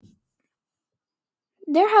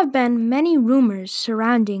There have been many rumors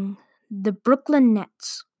surrounding the Brooklyn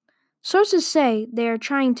Nets. Sources say they are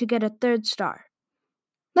trying to get a third star.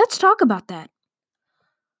 Let's talk about that.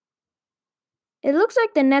 It looks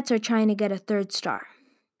like the Nets are trying to get a third star.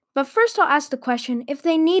 But first, I'll ask the question if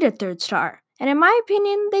they need a third star. And in my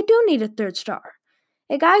opinion, they do need a third star.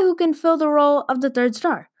 A guy who can fill the role of the third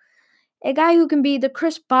star. A guy who can be the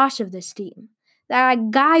Chris Bosh of this team.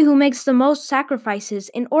 That guy who makes the most sacrifices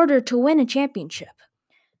in order to win a championship.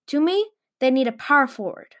 To me, they need a power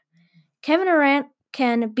forward. Kevin Durant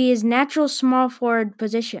can be his natural small forward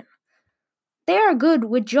position. They are good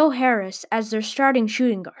with Joe Harris as their starting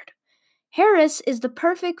shooting guard. Harris is the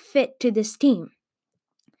perfect fit to this team.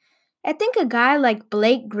 I think a guy like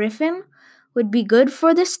Blake Griffin would be good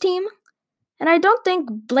for this team, and I don't think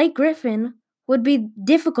Blake Griffin would be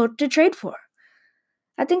difficult to trade for.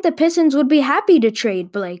 I think the Pistons would be happy to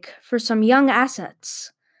trade Blake for some young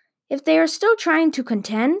assets. If they are still trying to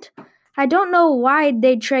contend, I don't know why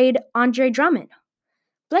they'd trade Andre Drummond.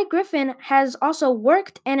 Blake Griffin has also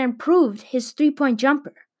worked and improved his three-point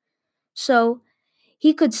jumper, so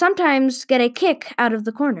he could sometimes get a kick out of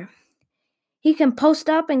the corner. He can post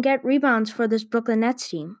up and get rebounds for this Brooklyn Nets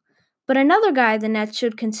team. But another guy the Nets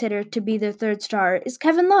should consider to be their third star is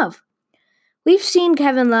Kevin Love. We've seen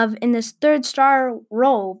Kevin Love in this third star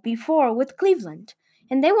role before with Cleveland,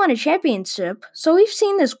 and they won a championship, so we've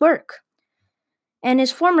seen this work. And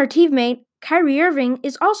his former teammate, Kyrie Irving,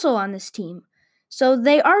 is also on this team, so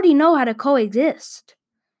they already know how to coexist.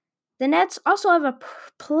 The Nets also have a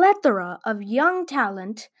plethora of young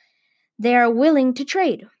talent they are willing to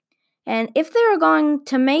trade. And if they are going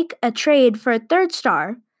to make a trade for a third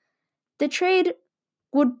star, the trade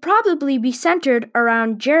would probably be centered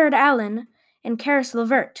around Jared Allen and Karis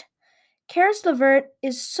LeVert. Karis LeVert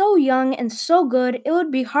is so young and so good, it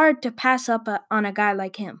would be hard to pass up on a guy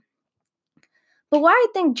like him. But why I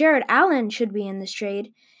think Jared Allen should be in this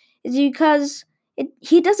trade is because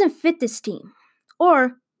he doesn't fit this team,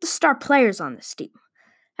 or the star players on this team.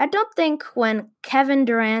 I don't think when Kevin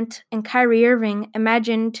Durant and Kyrie Irving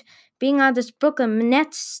imagined being on this Brooklyn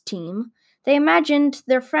Nets team, they imagined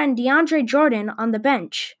their friend DeAndre Jordan on the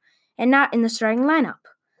bench and not in the starting lineup.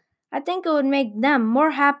 I think it would make them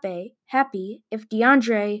more happy if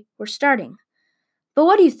DeAndre were starting. But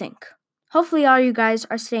what do you think? Hopefully all you guys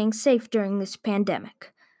are staying safe during this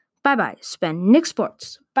pandemic. Bye-bye, Spend Nick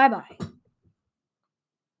Sports. Bye-bye.